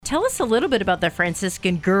tell us a little bit about the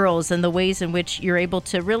Franciscan girls and the ways in which you're able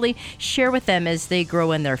to really share with them as they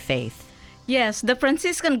grow in their faith. Yes, the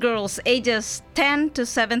Franciscan girls, ages 10 to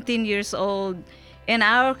 17 years old, in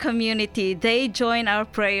our community, they join our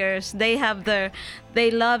prayers. They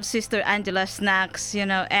love Sister Angela's snacks,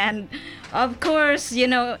 and of course,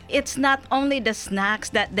 it's not only the snacks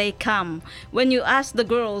that they come. When you ask the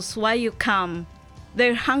girls why you come,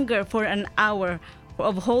 their hunger for an hour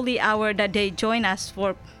of holy hour that they join us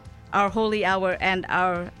for our holy hour and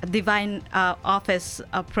our divine office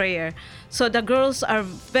prayer. So the girls are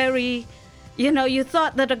very, you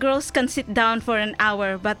thought that the girls can sit down for an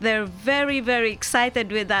hour, but they're very, very excited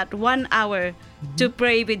with that 1 hour to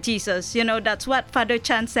pray with Jesus. That's what Father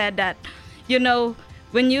Chan said, that,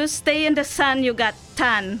 when you stay in the sun, you got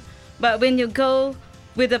tan. But when you go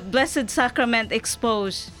with the Blessed Sacrament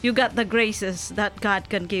exposed, you got the graces that God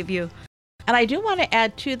can give you. And I do want to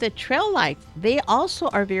add to the Trail Life. They also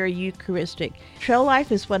are very Eucharistic. Trail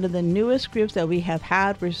Life is one of the newest groups that we have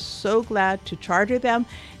had. We're so glad to charter them,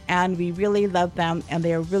 and we really love them. And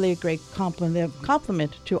they are really a great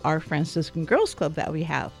compliment to our Franciscan Girls Club that we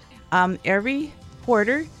have. Every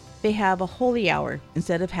quarter, they have a holy hour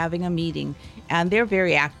instead of having a meeting. And they're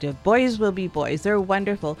very active. Boys will be boys. They're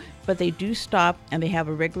wonderful. But they do stop, and they have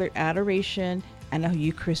a regular adoration and a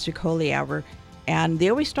Eucharistic holy hour. And they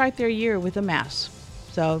always start their year with a Mass.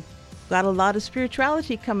 So got a lot of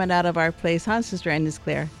spirituality coming out of our place, huh, Sister Agnes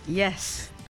Clare? Yes.